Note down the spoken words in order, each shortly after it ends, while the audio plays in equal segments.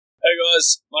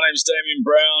guys, my name's Damien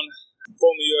Brown,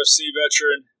 former UFC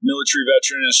veteran, military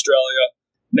veteran in Australia,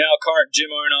 now current gym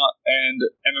owner and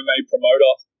MMA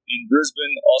promoter in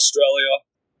Brisbane, Australia,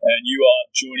 and you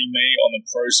are joining me on the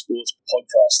Pro Sports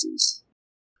Podcasters.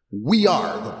 We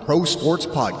are the Pro Sports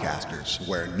Podcasters,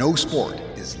 where no sport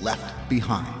is left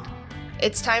behind.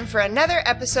 It's time for another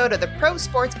episode of the Pro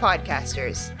Sports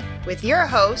Podcasters with your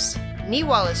hosts, Nee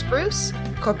Wallace Bruce,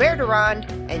 Corbett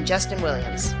Durand, and Justin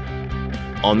Williams.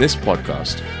 On this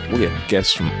podcast, we have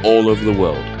guests from all over the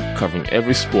world, covering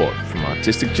every sport from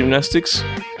artistic gymnastics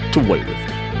to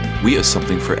weightlifting. We have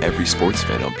something for every sports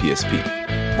fan on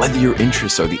PSP. Whether your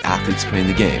interests are the athletes playing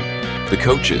the game, the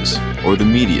coaches, or the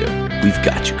media, we've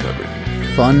got you covered.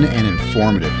 Fun and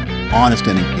informative, honest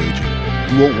and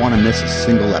engaging. You won't want to miss a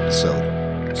single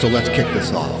episode. So let's kick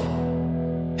this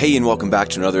off. Hey, and welcome back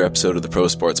to another episode of the Pro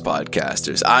Sports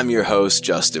Podcasters. I'm your host,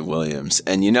 Justin Williams,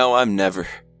 and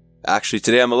Actually,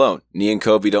 today I'm alone. Nee and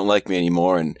Kobe don't like me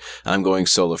anymore, and I'm going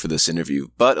solo for this interview.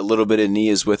 But a little bit of Nee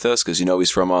is with us, because he's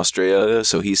from Australia,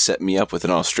 so he set me up with an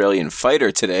Australian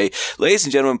fighter today. Ladies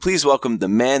and gentlemen, please welcome the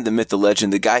man, the myth, the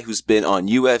legend, the guy who's been on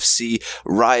UFC,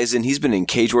 Ryzen. He's been in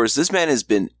Cage Wars. This man has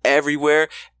been everywhere,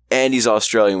 and he's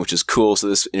Australian, which is cool, so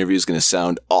this interview is going to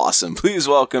sound awesome. Please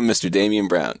welcome Mr. Damien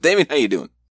Brown. Damien, how you doing?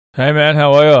 Hey man,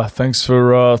 how are you? Thanks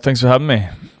for having me.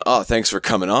 Oh, thanks for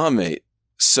coming on, mate.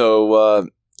 So,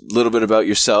 little bit about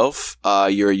yourself.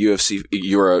 You're an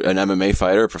MMA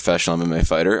fighter, a professional MMA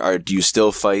fighter. Do you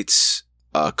still fight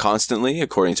constantly?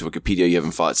 According to Wikipedia, you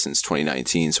haven't fought since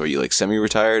 2019. So are you like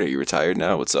semi-retired? Are you retired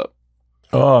now? What's up?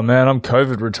 Oh man, I'm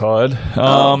COVID retired.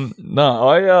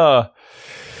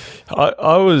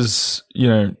 I was,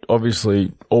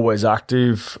 obviously always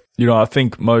active. I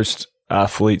think most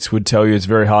athletes would tell you it's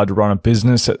very hard to run a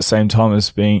business at the same time as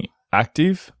being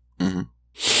active. Mm-hmm.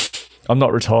 I'm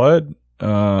not retired.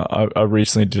 I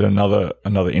recently did another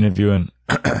interview and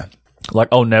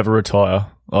I'll never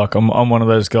retire. Like I'm one of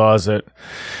those guys that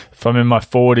if I'm in my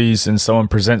 40s and someone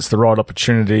presents the right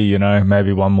opportunity,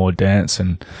 maybe one more dance.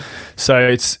 And so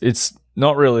it's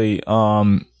not really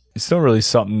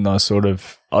something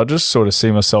I just sort of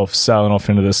see myself sailing off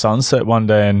into the sunset one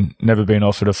day and never being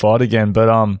offered a fight again.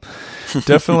 But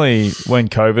definitely when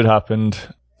COVID happened,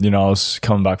 I was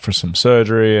coming back from some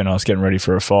surgery and I was getting ready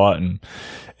for a fight, and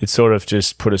it sort of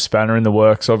just put a spanner in the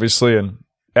works, obviously, and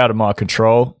out of my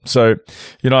control. So,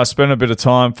 I spent a bit of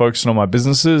time focusing on my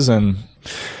businesses, and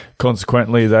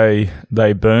consequently they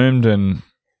boomed, and,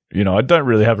 I don't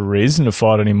really have a reason to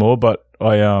fight anymore, but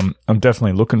I'm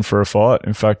definitely looking for a fight.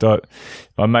 In fact,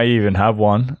 I may even have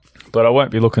one, but I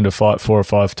won't be looking to fight 4 or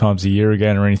 5 times a year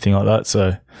again or anything like that.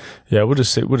 So, yeah, we'll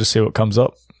just see what comes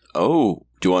up. Oh,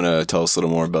 do you want to tell us a little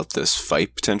more about this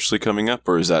fight potentially coming up,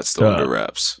 or is that still under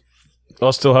wraps? I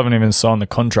still haven't even signed the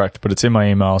contract, but it's in my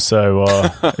email, so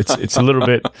it's a little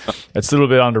bit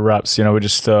under wraps.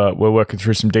 We're working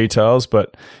through some details,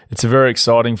 but it's a very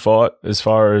exciting fight as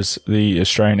far as the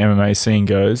Australian MMA scene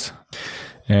goes.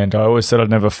 And I always said I'd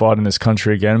never fight in this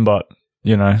country again, but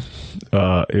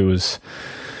it was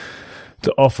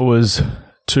the offer was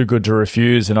too good to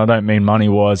refuse, and I don't mean money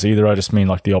wise either. I just mean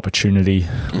like the opportunity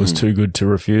was too good to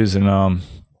refuse, and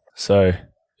so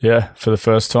yeah, for the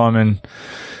first time in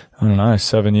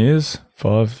 7 years,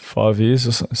 5 years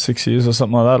or 6 years or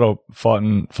something like that, I'll fight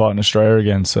in Australia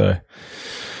again. So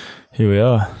here we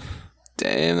are.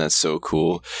 Damn, that's so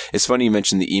cool. It's funny you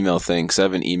mentioned the email thing, because I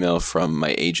have an email from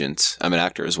my agent. I'm an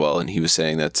actor as well, and he was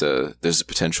saying that there's a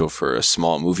potential for a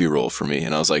small movie role for me.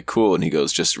 And I was like, cool. And he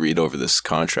goes, just read over this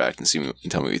contract and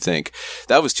tell me what you think.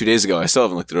 That was 2 days ago. I still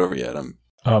haven't looked it over yet.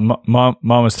 Mine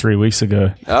was 3 weeks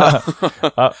ago.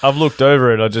 I've looked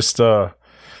over it. I just,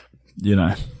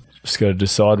 just got to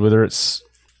decide whether it's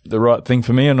the right thing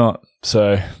for me or not.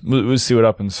 So we'll see what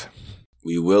happens.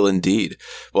 We will indeed.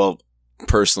 Well,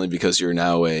 personally, because you're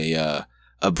now a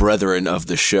brethren of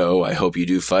the show, I hope you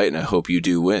do fight and I hope you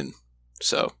do win.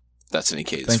 So that's any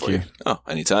case. Thank for you. Oh,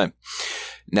 anytime.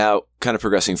 Now, kind of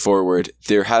progressing forward,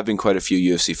 there have been quite a few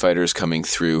UFC fighters coming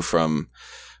through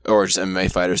or just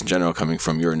MMA fighters in general coming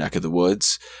from your neck of the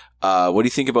woods. What do you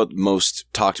think about the most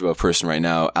talked about person right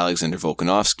now, Alexander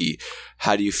Volkanovski?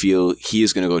 How do you feel he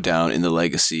is going to go down in the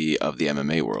legacy of the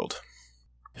MMA world?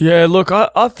 Yeah, look,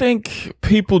 I think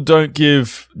people don't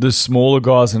give the smaller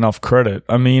guys enough credit.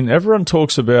 I mean, everyone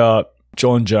talks about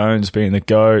John Jones being the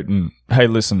GOAT, and hey,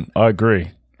 listen, I agree,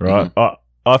 right? Mm-hmm.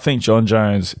 I think John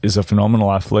Jones is a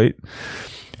phenomenal athlete.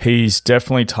 He's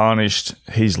definitely tarnished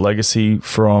his legacy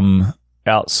from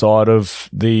outside of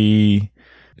the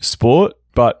sport.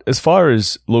 But as far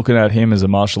as looking at him as a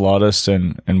martial artist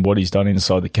and what he's done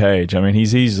inside the cage, I mean,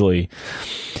 he's easily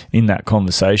in that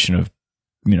conversation of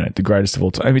the greatest of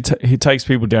all time. He takes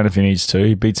people down if he needs to.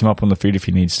 He beats them up on the feet if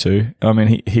he needs to. I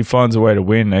mean, he finds a way to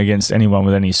win against anyone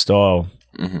with any style.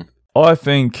 Mm-hmm. I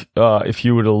think if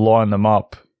you were to line them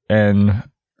up and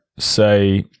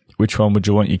say, which one would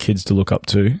you want your kids to look up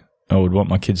to? I would want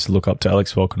my kids to look up to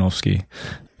Alex Volkanovski.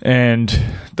 And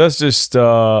that's just,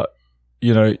 the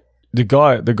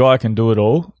guy can do it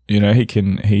all.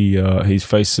 He's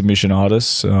faced submission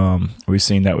artists. We've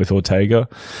seen that with Ortega.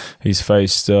 He's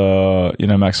faced,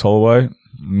 Max Holloway,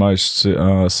 most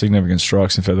significant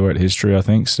strikes in featherweight history, I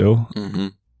think, still. Mm-hmm.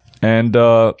 And,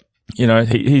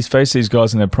 he's faced these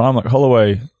guys in their prime. Like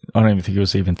Holloway, I don't even think he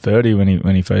was even 30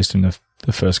 when he faced him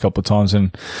the first couple of times.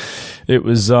 And it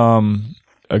was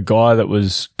a guy that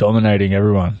was dominating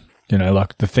everyone.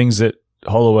 Like the things that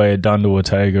Holloway had done to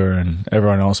Ortega and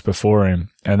everyone else before him.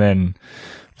 And then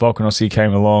Volkanovski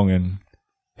came along and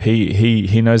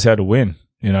he knows how to win,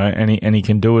 and he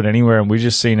can do it anywhere. And we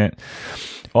just seen it.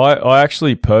 I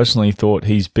actually personally thought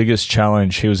his biggest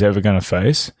challenge he was ever going to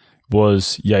face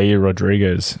was Yair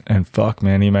Rodriguez. And fuck,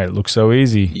 man, he made it look so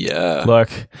easy. Yeah.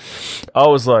 Like, I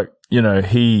was like,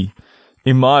 in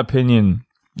my opinion,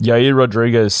 Yair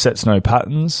Rodriguez sets no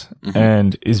patterns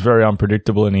and is very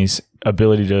unpredictable in his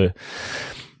ability to,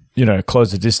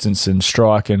 close the distance and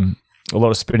strike and a lot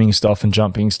of spinning stuff and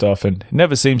jumping stuff, and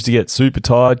never seems to get super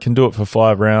tired, can do it for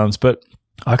 5 rounds. But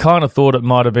I kind of thought it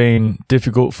might have been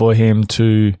difficult for him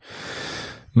to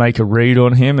make a read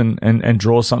on him and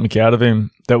draw something out of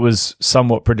him that was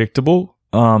somewhat predictable.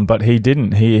 But he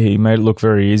didn't. He made it look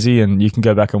very easy, and you can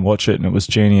go back and watch it, and it was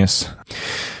genius.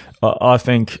 I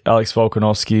think Alex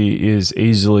Volkanovski is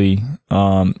easily,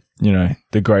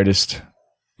 the greatest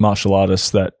martial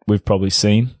artist that we've probably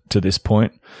seen to this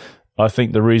point. I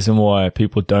think the reason why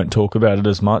people don't talk about it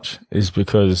as much is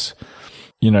because,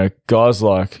 guys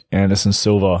like Anderson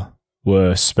Silva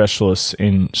were specialists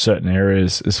in certain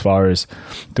areas as far as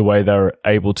the way they were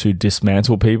able to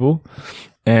dismantle people.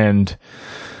 And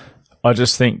I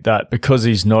just think that because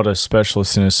he's not a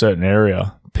specialist in a certain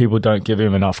area, people don't give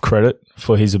him enough credit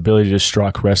for his ability to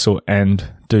strike, wrestle,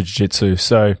 and do jiu-jitsu.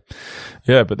 So,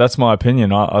 yeah, but that's my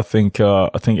opinion. I think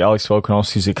Alex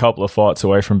Volkanovski's a couple of fights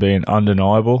away from being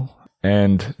undeniable.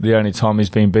 And the only time he's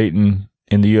been beaten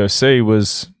in the UFC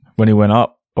was when he went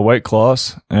up a weight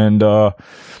class. And,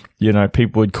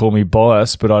 people would call me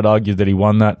biased, but I'd argue that he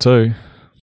won that too.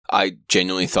 I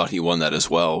genuinely thought he won that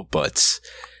as well, but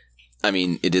I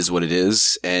mean, it is what it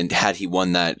is. And had he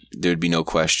won that, there'd be no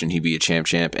question he'd be a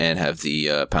champ and have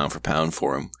the pound for pound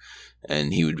for him.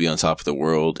 And he would be on top of the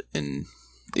world. And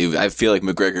I feel like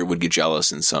McGregor would get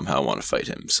jealous and somehow want to fight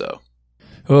him. So,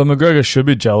 well, McGregor should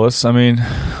be jealous. I mean,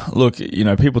 look,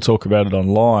 people talk about it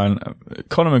online.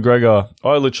 Conor McGregor,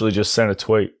 I literally just sent a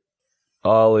tweet.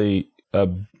 Ali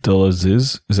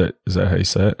Abdulaziz, is that how you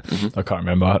say it? Mm-hmm. I can't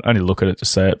remember. I only look at it to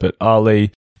say it. But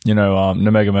Ali,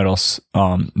 Nurmagomedov's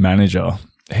manager,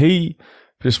 he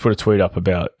just put a tweet up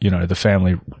about, the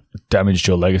family damaged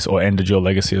your legacy or ended your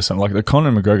legacy or something. Like the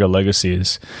Conor McGregor legacy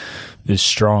is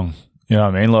strong. You know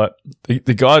what I mean? Like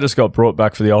the guy just got brought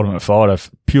back for the Ultimate Fighter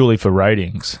purely for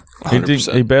ratings.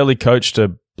 He barely coached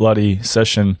a bloody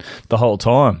session the whole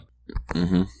time.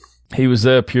 Mm-hmm. He was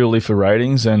there purely for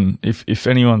ratings. And if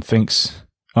anyone thinks,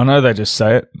 I know they just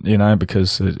say it,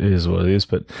 because it is what it is.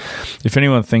 But if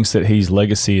anyone thinks that his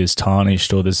legacy is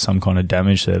tarnished or there's some kind of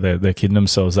damage there, they're kidding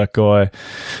themselves. That guy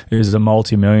is a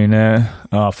multimillionaire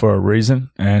for a reason.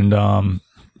 And,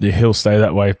 he'll stay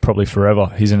that way probably forever.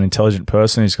 He's an intelligent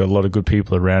person. He's got a lot of good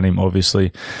people around him,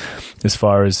 obviously, as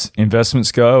far as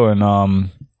investments go. And,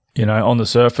 on the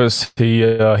surface,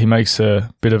 he makes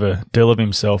a bit of a deal of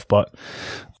himself, but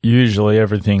usually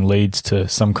everything leads to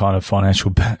some kind of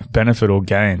financial benefit or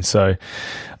gain. So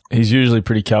he's usually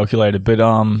pretty calculated. But,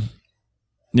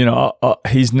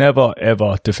 he's never,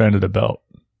 ever defended a belt.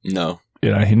 No.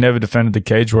 He never defended the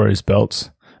Cage Warriors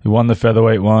belts. He won the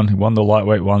featherweight one. He won the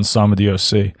lightweight one. Signed with the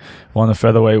UFC. Won the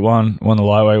featherweight one. Won the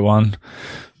lightweight one.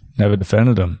 Never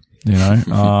defended them.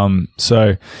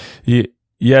 So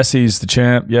yes, he's the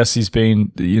champ. Yes, he's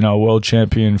been a world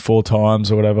champion 4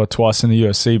 times or whatever, twice in the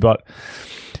UFC. But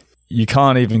you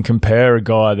can't even compare a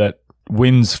guy that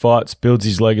wins fights, builds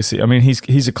his legacy. I mean,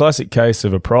 he's a classic case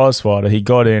of a prize fighter. He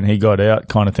got in, he got out,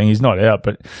 kind of thing. He's not out,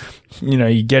 but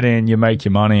you get in, you make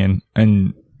your money,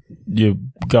 and you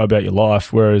go about your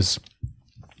life. Whereas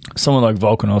someone like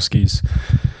Volkanovski's,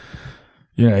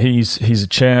 he's a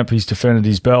champ. He's defended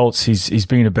his belts. He's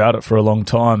been about it for a long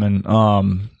time, and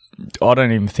I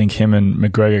don't even think him and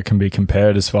McGregor can be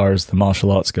compared as far as the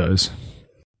martial arts goes.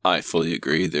 I fully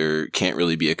agree. There can't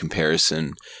really be a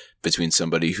comparison between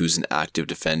somebody who's an active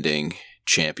defending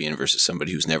champion versus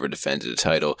somebody who's never defended a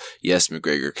title. Yes,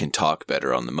 McGregor can talk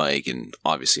better on the mic, and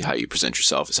obviously how you present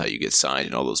yourself is how you get signed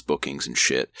and all those bookings and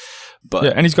shit. But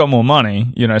yeah, and he's got more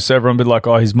money, so everyone would be like,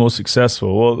 oh, he's more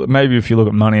successful. Well, maybe if you look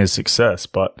at money as success,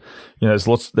 but there's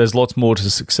lots more to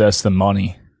success than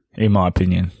money, in my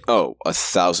opinion. Oh,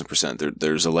 1,000%.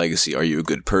 There's a legacy. Are you a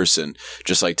good person?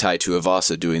 Just like Tai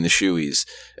Tuivasa doing the shoeies.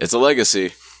 It's a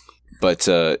legacy. But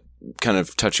kind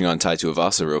of touching on Tai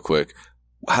Tuivasa real quick,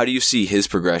 how do you see his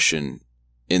progression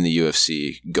in the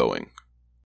UFC going?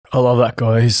 I love that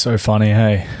guy. He's so funny,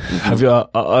 hey. Mm-hmm. Have you?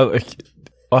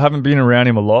 I haven't been around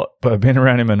him a lot, but I've been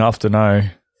around him enough to know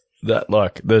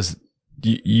that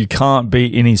you can't be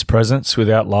in his presence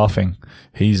without laughing.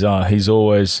 He's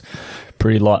always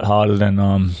pretty lighthearted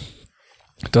and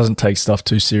doesn't take stuff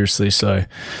too seriously. So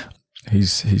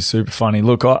he's super funny.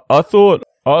 Look, I thought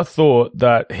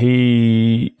that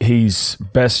his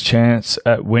best chance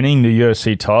at winning the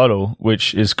UFC title,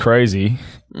 which is crazy,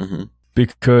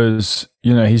 because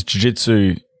his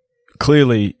jiu-jitsu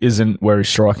clearly isn't where his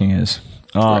striking is.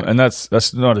 Right. And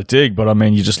that's not a dig, but I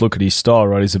mean, you just look at his style,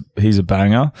 right? He's a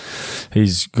banger.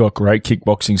 He's got great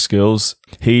kickboxing skills.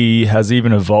 He has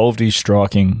even evolved his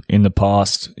striking in the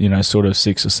past, sort of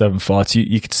 6 or 7 fights.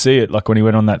 You could see it, like when he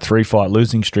went on that 3-fight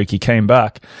losing streak, he came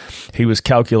back, he was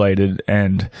calculated,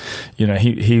 and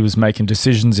he was making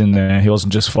decisions in there. He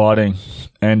wasn't just fighting,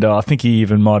 and I think he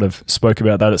even might have spoke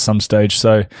about that at some stage.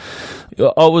 So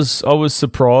I was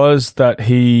surprised that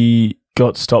he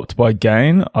got stopped by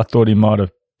Gain. I thought he might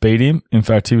have beat him. In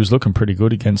fact, he was looking pretty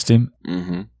good against him.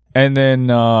 Mm-hmm. And then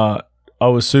I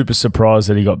was super surprised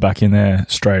that he got back in there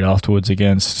straight afterwards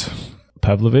against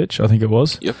Pavlovich, I think it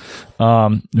was. Yep.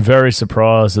 Very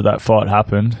surprised that fight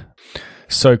happened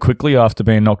so quickly after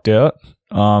being knocked out.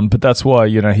 But that's why,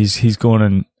 he's gone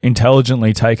and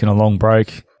intelligently taken a long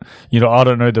break. I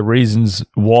don't know the reasons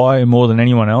why more than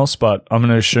anyone else, but I'm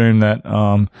going to assume that,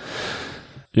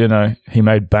 he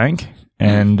made bank.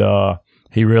 And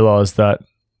he realised that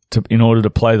in order to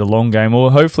play the long game,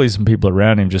 or hopefully some people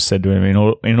around him just said to him,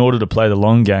 in order to play the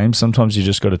long game, sometimes you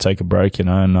just got to take a break, and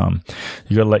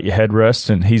you got to let your head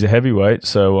rest. And he's a heavyweight,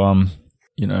 so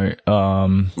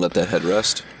let that head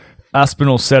rest.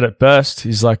 Aspinall said it best.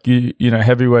 He's like,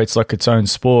 heavyweight's like its own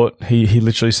sport. He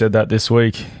literally said that this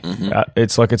week. Mm-hmm.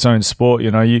 It's like its own sport.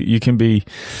 You can be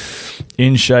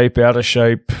in shape, out of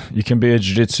shape. You can be a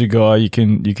jiu-jitsu guy. You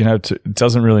can have it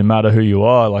doesn't really matter who you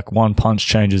are. Like one punch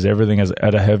changes everything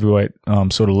at a heavyweight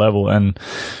sort of level. And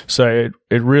so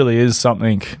it really is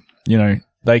something,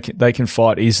 they can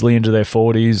fight easily into their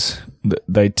 40s.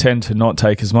 They tend to not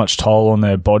take as much toll on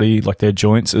their body, like their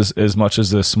joints, as much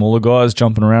as the smaller guys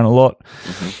jumping around a lot.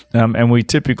 Mm-hmm. And we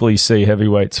typically see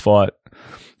heavyweights fight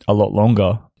a lot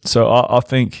longer. So I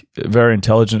think very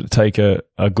intelligent to take a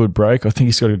good break. I think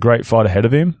he's got a great fight ahead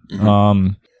of him.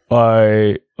 Mm-hmm.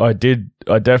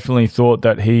 I definitely thought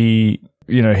that he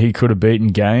could have beaten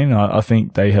Gain. I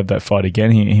think they have that fight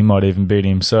again. He might even beat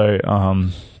him. So,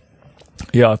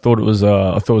 yeah, I thought it was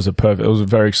it was a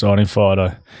very exciting fight.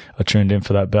 I tuned in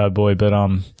for that bad boy, but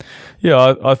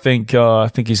I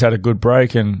think he's had a good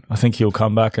break, and I think he'll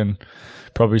come back and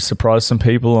probably surprise some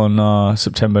people on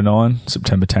September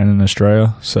 10 in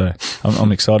Australia. So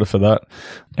I'm excited for that.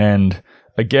 And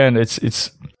again, it's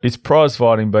prize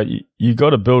fighting, but you got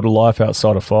to build a life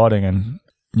outside of fighting, and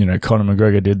Conor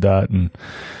McGregor did that, and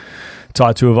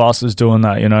Tai Tuivasa's doing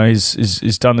that.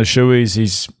 He's done the shoeies.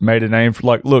 He's made a name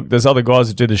for, look, there's other guys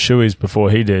that did the shoeies before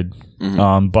he did.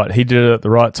 Mm-hmm. But he did it at the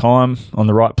right time on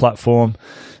the right platform,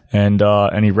 and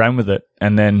he ran with it.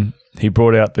 And then he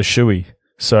brought out the shoey.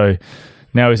 So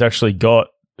now he's actually got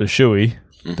the shoey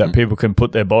that people can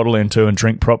put their bottle into and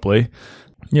drink properly.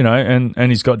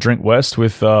 And he's got Drink West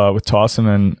with Tyson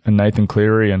and Nathan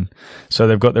Cleary, and so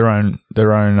they've got their own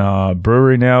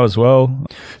brewery now as well.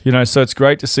 So it's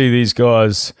great to see these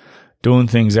guys doing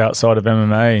things outside of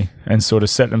MMA and sort of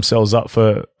set themselves up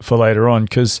for later on,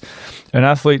 because an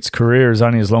athlete's career is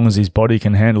only as long as his body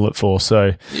can handle it for.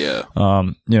 So yeah,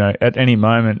 at any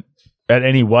moment, at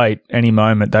any weight, any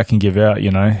moment, that can give out.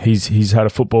 He's had a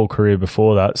football career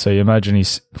before that, so you imagine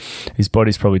his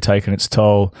body's probably taken its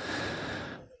toll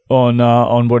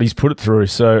on what he's put it through,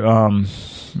 so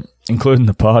including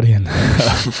the partying.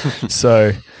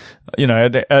 So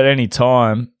at any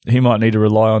time he might need to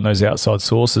rely on those outside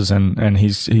sources, and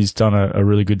he's done a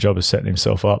really good job of setting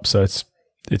himself up. So it's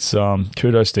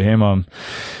kudos to him.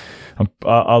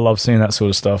 I love seeing that sort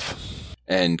of stuff.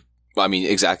 And I mean,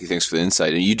 exactly. Thanks for the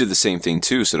insight. And you did the same thing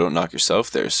too, so don't knock yourself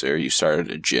there, sir. You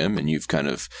started a gym, and you've kind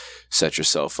of set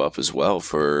yourself up as well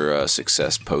for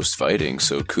success post-fighting.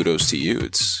 So kudos to you.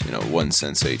 It's, one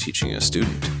sensei teaching a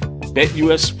student.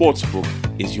 BetUS Sportsbook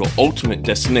is your ultimate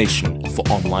destination for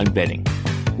online betting.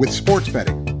 With sports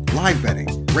betting, live betting,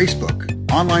 racebook,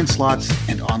 online slots,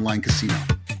 and online casino.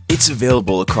 It's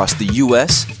available across the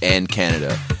US and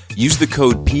Canada. Use the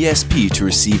code PSP to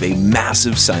receive a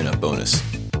massive sign-up bonus.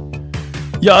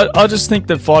 Yeah, I just think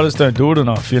that fighters don't do it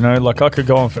enough, Like, I could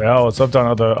go on for hours. I've done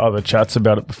other chats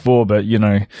about it before, but,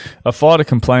 a fighter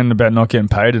complaining about not getting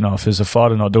paid enough is a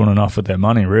fighter not doing enough with their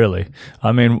money, really.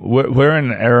 I mean, we're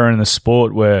in an era in the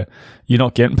sport where you're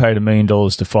not getting paid $1 million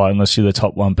to fight unless you're the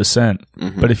top 1%.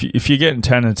 Mm-hmm. But if you're getting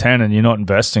 10 and 10 and you're not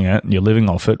investing it and you're living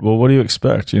off it, well, what do you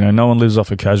expect? No one lives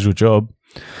off a casual job.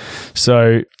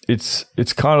 So it's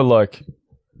kind of like...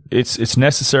 It's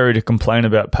necessary to complain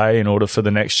about pay in order for the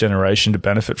next generation to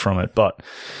benefit from it. But,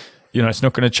 it's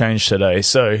not going to change today.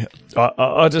 So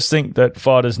I just think that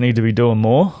fighters need to be doing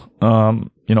more. I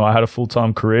had a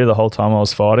full-time career the whole time I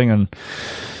was fighting, and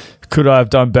could I have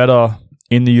done better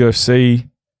in the UFC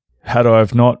had I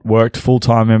have not worked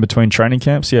full-time in between training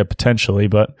camps? Yeah, potentially.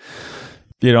 But,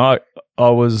 I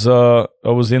was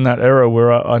in that era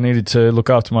where I needed to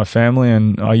look after my family,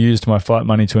 and I used my fight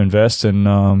money to invest. And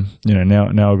now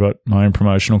I've got my own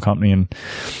promotional company and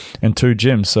 2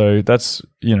 gyms. So that's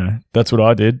what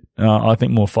I did. I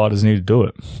think more fighters need to do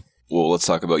it. Well, let's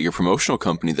talk about your promotional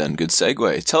company then. Good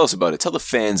segue. Tell us about it. Tell the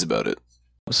fans about it.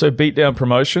 So Beatdown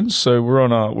Promotions. So we're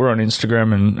on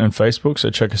Instagram and Facebook.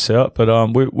 So check us out.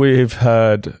 But we've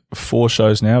had 4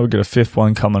 shows now. We've got a 5th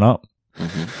one coming up.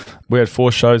 Mm-hmm. We had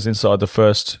 4 shows inside the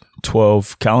first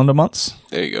 12 calendar months.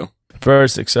 There you go. Very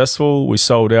successful. We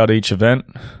sold out each event.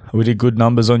 We did good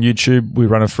numbers on YouTube. We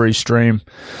run a free stream,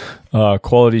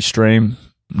 quality stream.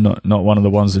 Not one of the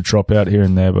ones that drop out here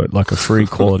and there, but like a free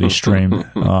quality stream.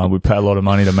 We pay a lot of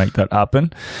money to make that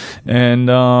happen. And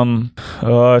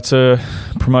it's a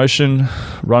promotion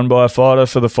run by a fighter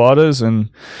for the fighters and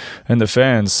the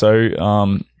fans.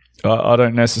 So I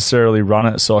don't necessarily run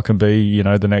it so I can be,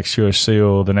 the next UFC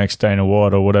or the next Dana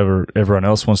White or whatever everyone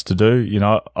else wants to do.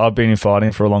 I've been in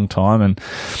fighting for a long time, and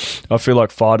I feel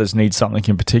like fighters need something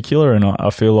in particular, and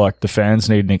I feel like the fans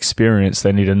need an experience.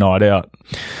 They need a night out.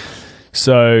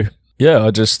 So, yeah,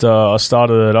 I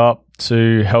started it up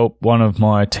to help one of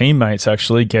my teammates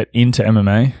actually get into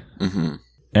MMA. Mm-hmm.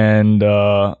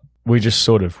 And we just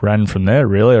sort of ran from there,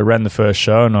 really. I ran the first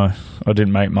show, and I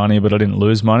didn't make money, but I didn't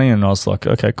lose money. And I was like,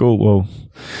 okay, cool. Well,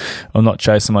 I'm not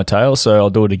chasing my tail, so I'll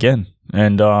do it again.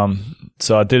 And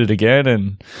so I did it again,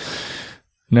 and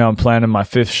now I'm planning my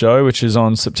 5th show, which is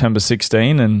on September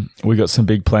 16, and we got some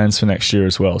big plans for next year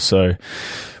as well. So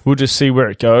we'll just see where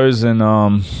it goes.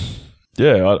 And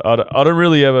yeah, I don't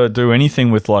really ever do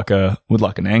anything with like an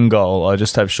end goal. I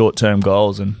just have short-term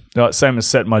goals, and same as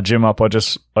setting my gym up. I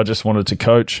just wanted to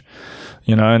coach,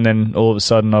 and then all of a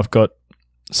sudden I've got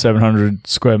 700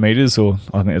 square meters, or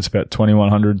I think it's about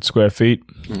 2,100 square feet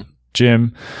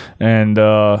gym, and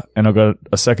I've got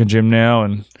a second gym now,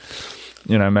 and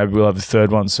maybe we'll have a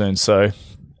third one soon. So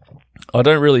I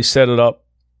don't really set it up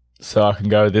so I can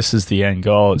go, this is the end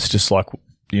goal. It's just like,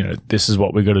 this is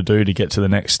what we got to do to get to the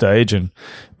next stage, and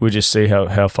we'll just see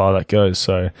how far that goes.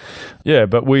 So, yeah,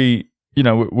 but we're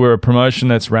a promotion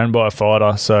that's ran by a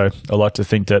fighter, so I like to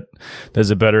think that there's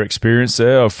a better experience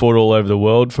there. I've fought all over the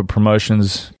world for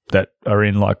promotions that are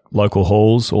in like local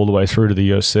halls all the way through to the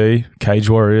UFC, Cage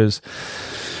Warriors,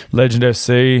 Legend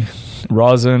FC,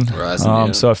 Ryzen.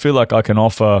 Yeah. So I feel like I can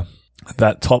offer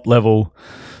that top level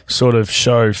sort of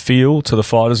show feel to the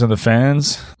fighters and the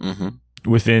fans. Mm-hmm.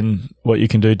 Within what you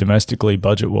can do domestically,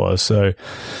 budget-wise. So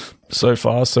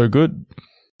far, so good.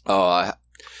 Oh,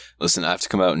 listen, I have to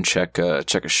come out and check a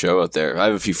show out there. I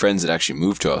have a few friends that actually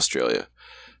moved to Australia,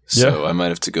 so I might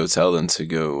have to go tell them to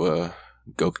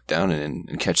go down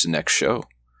and catch the next show.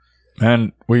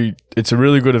 And it's a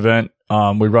really good event.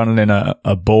 We run it in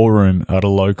a ballroom at a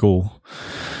local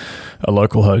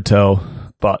hotel,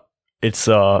 but it's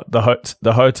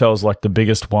the hotel's like the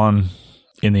biggest one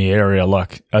in the area,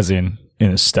 like as in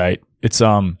a state. It's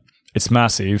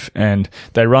massive, and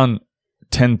they run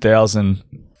 10,000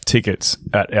 tickets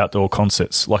at outdoor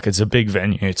concerts. Like, it's a big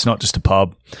venue. It's not just a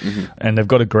pub. Mm-hmm. And they've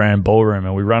got a grand ballroom,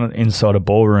 and we run it inside a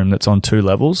ballroom that's on 2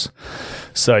 levels.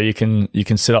 So you can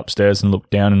sit upstairs and look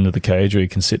down into the cage, or you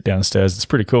can sit downstairs. It's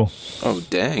pretty cool. Oh,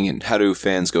 dang. And how do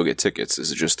fans go get tickets?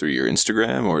 Is it just through your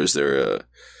Instagram, or is there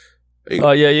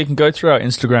yeah, you can go through our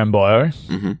Instagram bio,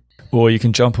 mm-hmm. or you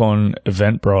can jump on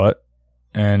Eventbrite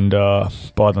and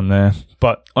buy them there.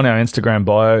 But on our Instagram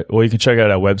bio, or you can check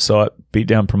out our website,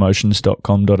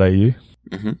 beatdownpromotions.com.au.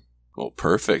 Mm-hmm. Well,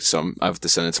 perfect. So I have to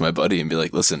send it to my buddy and be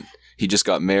like, listen, he just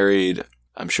got married.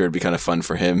 I'm sure it'd be kind of fun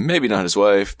for him. Maybe not his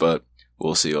wife, but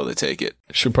we'll see how they take it.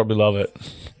 She'll probably love it.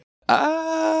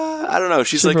 I I don't know.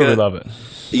 She's She'd like probably love it.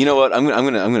 You know what? I'm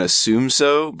gonna assume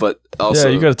so, but also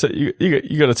Yeah, you got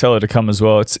to tell her to come as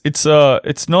well. It's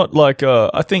not like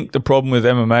I think the problem with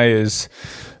MMA is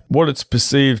what it's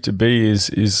perceived to be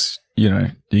is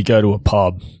you go to a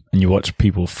pub and you watch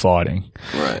people fighting,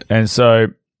 right? And so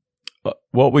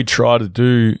what we try to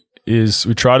do is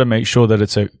we try to make sure that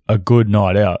it's a good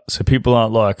night out, so people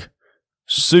aren't like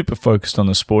super focused on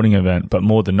the sporting event, but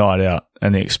more the night out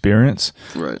and the experience.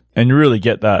 Right. And you really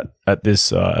get that at this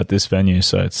venue.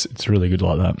 So it's really good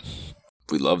like that.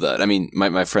 We love that. I mean,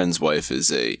 my friend's wife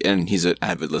and he's an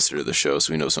avid listener to the show,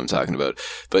 so he knows what I'm talking about.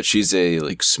 But she's a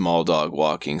like small dog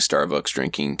walking, Starbucks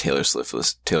drinking, Taylor Swift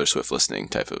listening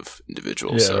type of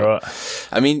individual. Yeah, so, right.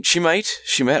 I mean, she might.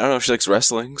 I don't know if she likes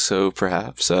wrestling, so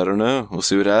perhaps. I don't know. We'll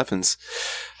see what happens.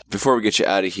 Before we get you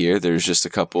out of here, there's just a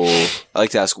couple. I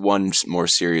like to ask one more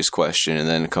serious question and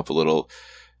then a couple little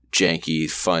janky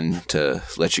fun to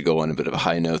let you go on a bit of a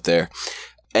high note there.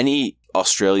 Any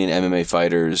Australian MMA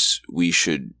fighters we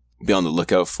should be on the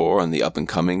lookout for on the up and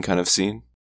coming kind of scene?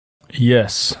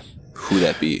 Yes. Who'd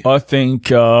that be? I think,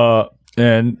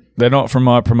 and they're not from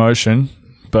my promotion,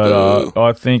 but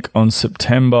I think on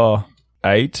September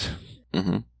 8,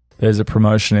 there's a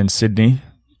promotion in Sydney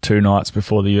 2 nights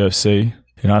before the UFC.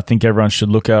 I think everyone should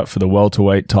look out for the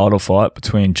welterweight title fight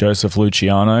between Joseph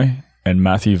Luciano and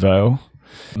Matthew Vale.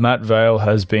 Matt Vale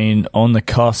has been on the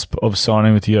cusp of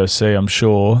signing with the UFC, I'm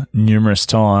sure, numerous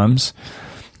times.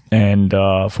 And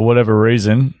for whatever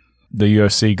reason, the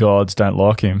UFC gods don't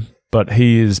like him. But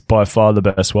he is by far the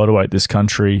best welterweight this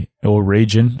country or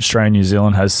region, Australia and New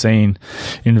Zealand, has seen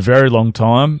in a very long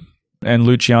time. And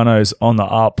Luciano's on the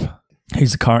up.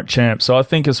 He's the current champ. So I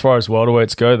think as far as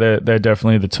welterweights go, they're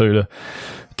definitely the two to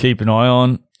keep an eye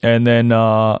on. And then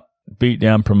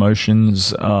Beatdown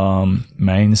Promotions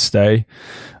mainstay,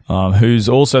 who's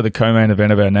also the co-main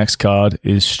event of our next card,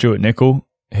 is Stuart Nickel.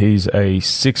 He's a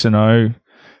 6-0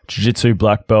 jiu-jitsu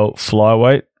black belt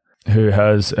flyweight who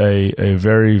has a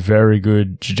very, very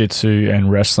good jiu-jitsu and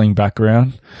wrestling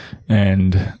background.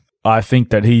 And I think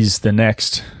that he's the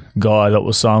next guy that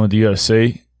will sign with the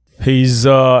UFC. He's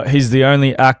the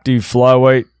only active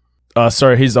flyweight.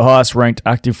 He's the highest ranked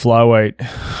active flyweight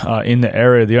in the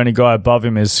area. The only guy above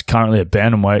him is currently at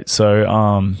bantamweight. So,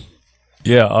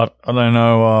 I don't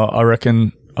know. I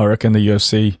reckon the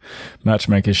UFC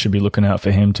matchmakers should be looking out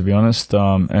for him, to be honest.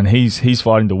 And he's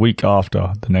fighting the week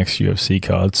after the next UFC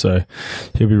card, so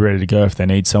he'll be ready to go if they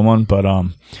need someone. But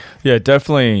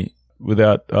definitely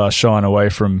without shying away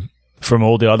from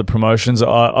all the other promotions,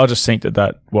 I just think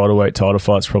that welterweight title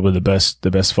fight is probably the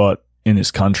best fight in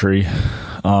this country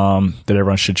that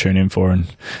everyone should tune in for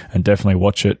and definitely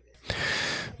watch it.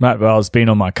 Matt Vale's been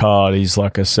on my card. He's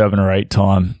like a 7 or 8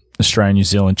 time Australian New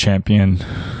Zealand champion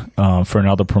for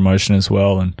another promotion as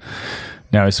well, and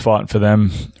now he's fighting for them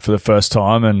for the first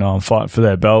time and fighting for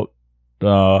their belt.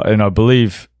 And I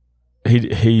believe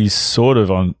he's sort of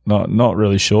on not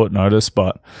really short notice,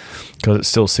 but because it's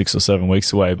still 6 or 7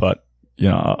 weeks away. But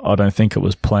I don't think it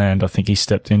was planned. I think he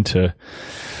stepped in to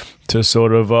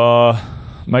sort of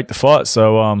make the fight.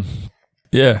 So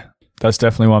that's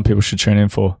definitely one people should tune in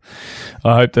for.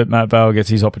 I hope that Matt Vale gets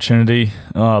his opportunity.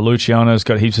 Luciano's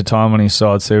got heaps of time on his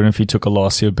side, so even if he took a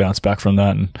loss, he'll bounce back from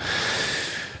that and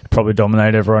probably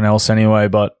dominate everyone else anyway.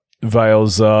 But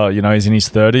Vale's, he's in his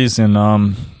 30s,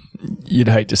 and you'd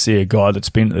hate to see a guy that's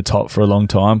been at the top for a long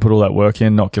time, put all that work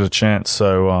in, not get a chance.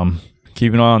 So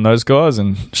keep an eye on those guys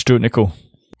and Stuart Nickel.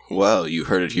 Well, you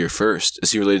heard it here first.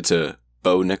 Is he related to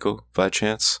Bo Nickel by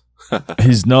chance?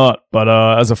 He's not, but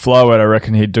as a flyweight, I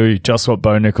reckon he'd do just what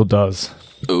Bo Nickel does.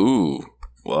 Ooh,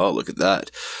 well, look at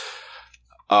that.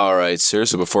 All right, sir.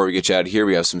 So before we get you out of here,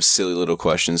 we have some silly little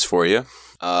questions for you.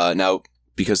 Now,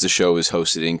 because the show is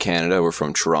hosted in Canada, we're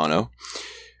from Toronto.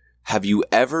 Have you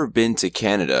ever been to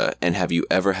Canada, and have you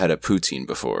ever had a poutine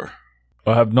before?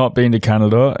 I have not been to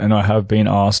Canada, and I have been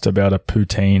asked about a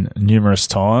poutine numerous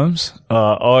times.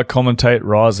 I commentate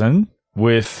Ryzen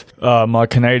with my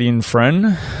Canadian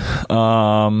friend,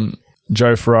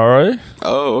 Joe Ferraro.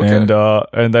 Oh, okay.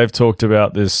 And they've talked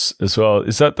about this as well.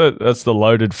 Is that's the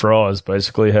loaded fries,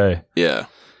 basically? Hey. Yeah.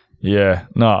 Yeah.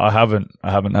 No, I haven't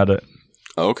had it.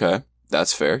 Okay,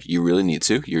 that's fair. You really need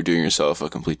to. You're doing yourself a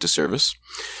complete disservice.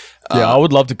 Yeah, I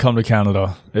would love to come to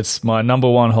Canada. It's my number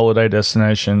one holiday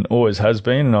destination, always has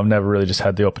been, and I've never really just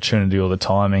had the opportunity or the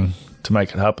timing to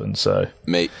make it happen. So,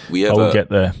 mate, I will get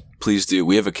there. Please do.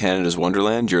 We have a Canada's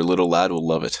Wonderland. Your little lad will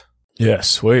love it. Yeah,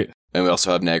 sweet. And we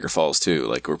also have Niagara Falls too.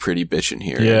 Like, we're pretty bitchin'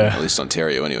 here. Yeah. At least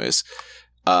Ontario anyways.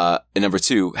 And number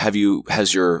 2,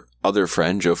 has your other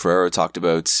friend, Joe Ferraro, talked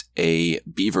about a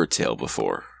beaver tail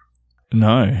before?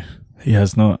 No. He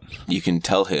has not. You can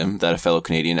tell him that a fellow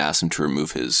Canadian asked him to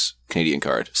remove his Canadian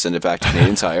card. Send it back to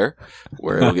Canadian Tire,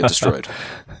 where it'll get destroyed.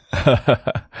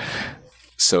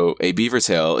 So a beaver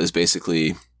tail is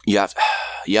basically, you have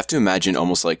to imagine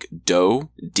almost like dough,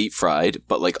 deep fried,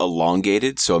 but like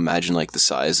elongated. So imagine like the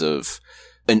size of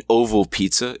an oval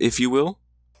pizza, if you will.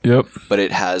 Yep. But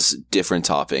it has different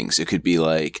toppings. It could be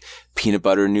like peanut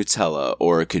butter Nutella,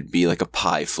 or it could be like a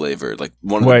pie flavor. Like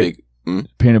one of the big...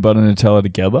 Peanut butter and Nutella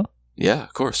together? Yeah,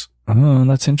 of course. Oh,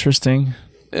 that's interesting.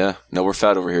 Yeah. No, we're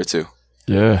fat over here too.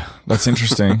 Yeah, that's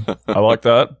interesting. I like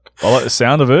that. I like the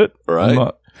sound of it.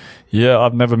 Right. Yeah,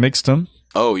 I've never mixed them.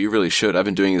 Oh, you really should. I've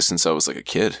been doing this since I was like a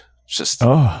kid. It's just...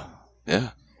 Oh.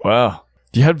 Yeah. Wow.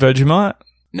 You had Vegemite?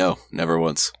 No, never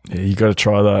once. Yeah, you got to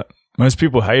try that. Most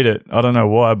people hate it. I don't know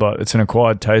why, but it's an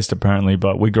acquired taste apparently,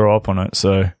 but we grow up on it,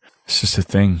 so it's just a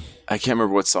thing. I can't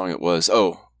remember what song it was.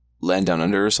 Oh, Land Down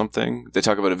Under or something. They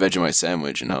talk about a Vegemite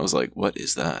sandwich, and I was like, what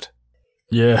is that?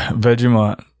 Yeah,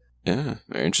 Vegemite. Yeah,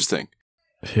 very interesting.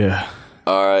 Yeah.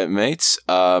 All right, mates.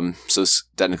 So this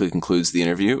technically concludes the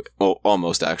interview. Well,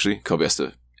 almost, actually. Kobe has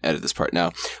to edit this part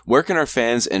now. Where can our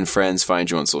fans and friends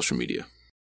find you on social media?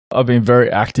 I've been very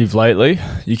active lately.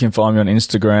 You can find me on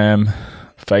Instagram,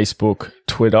 Facebook,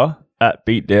 Twitter, at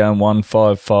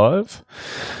Beatdown155.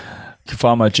 You can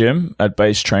find my gym at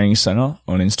Base Training Center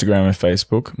on Instagram and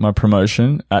Facebook. My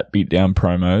promotion at Beatdown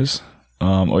Promos.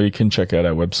 Or you can check out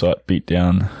our website,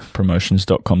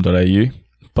 beatdownpromotions.com.au.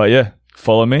 But yeah,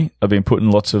 follow me. I've been putting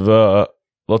lots of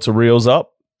reels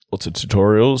up, lots of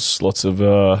tutorials, lots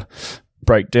of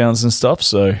breakdowns and stuff.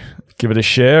 So give it a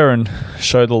share and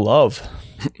show the love.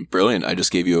 Brilliant. I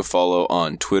just gave you a follow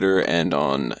on Twitter and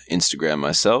on Instagram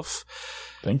myself.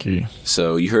 Thank you.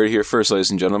 So you heard it here first, ladies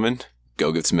and gentlemen.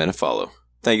 Go give some men a follow.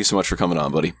 Thank you so much for coming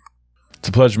on, buddy. It's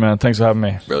a pleasure, man. Thanks for having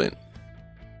me. Brilliant.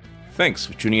 Thanks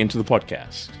for tuning into the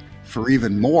podcast. For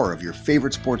even more of your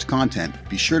favorite sports content,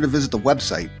 be sure to visit the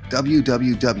website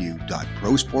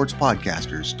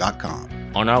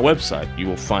www.prosportspodcasters.com. On our website, you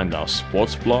will find our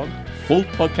sports blog, full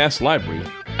podcast library,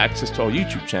 access to our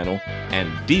YouTube channel, and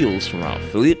deals from our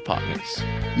affiliate partners.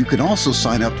 You can also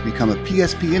sign up to become a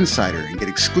PSP Insider and get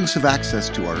exclusive access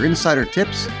to our insider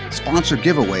tips, sponsor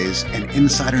giveaways, and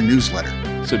insider newsletter.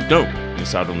 So don't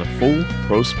miss out on the full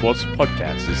Pro Sports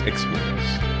Podcasters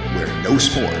experience. Where no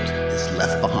sport is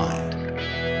left behind.